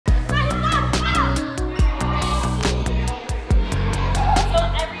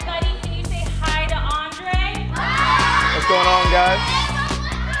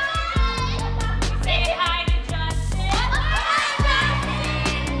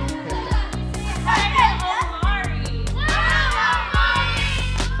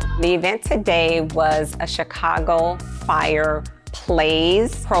The event today was a Chicago Fire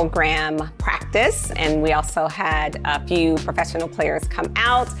Plays program practice, and we also had a few professional players come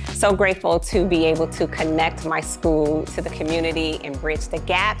out. So grateful to be able to connect my school to the community and bridge the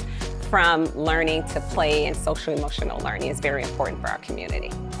gap from learning to play, and social emotional learning is very important for our community.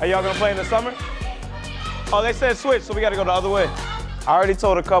 Are y'all gonna play in the summer? Oh, they said switch, so we gotta go the other way. I already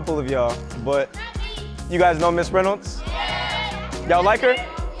told a couple of y'all, but you guys know Miss Reynolds? Y'all like her?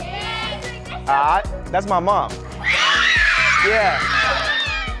 That's my mom. Yeah.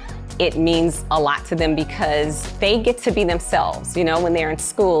 It means a lot to them because they get to be themselves. You know, when they're in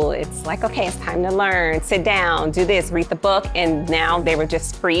school, it's like, okay, it's time to learn, sit down, do this, read the book, and now they were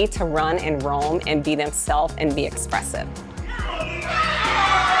just free to run and roam and be themselves and be expressive. A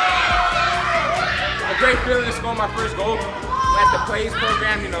great feeling to score my first goal at the P.L.A.Y.S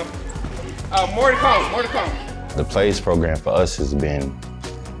program, you know. More to come, more to come. The P.L.A.Y.S program for us has been,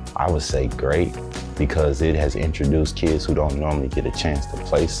 I would say, great, because it has introduced kids who don't normally get a chance to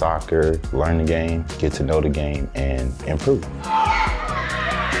play soccer, learn the game, get to know the game, and improve.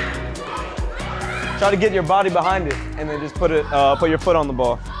 Try to get your body behind it and then just put your foot on the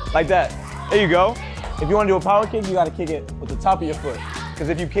ball. Like that. There you go. If you want to do a power kick, you got to kick it with the top of your foot. Because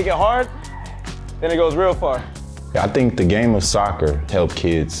if you kick it hard, then it goes real far. I think the game of soccer helps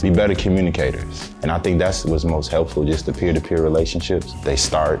kids be better communicators. And I think that's what's most helpful, just the peer-to-peer relationships. They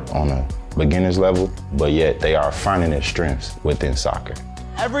start on a beginner's level, but yet they are finding their strengths within soccer.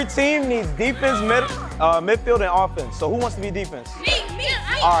 Every team needs defense, midfield, and offense. So who wants to be defense? Me.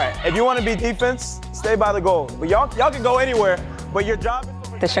 All right, if you want to be defense, stay by the goal. But y'all can go anywhere, but your job is...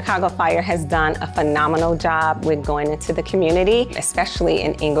 The Chicago Fire has done a phenomenal job with going into the community, especially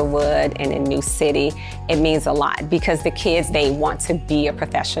in Inglewood and in New City. It means a lot because the kids, they want to be a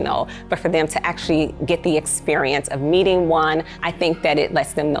professional, but for them to actually get the experience of meeting one, I think that it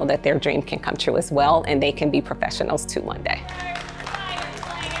lets them know that their dream can come true as well, and they can be professionals too one day.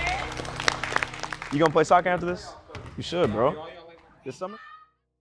 You gonna play soccer after this? You should, bro. This summer?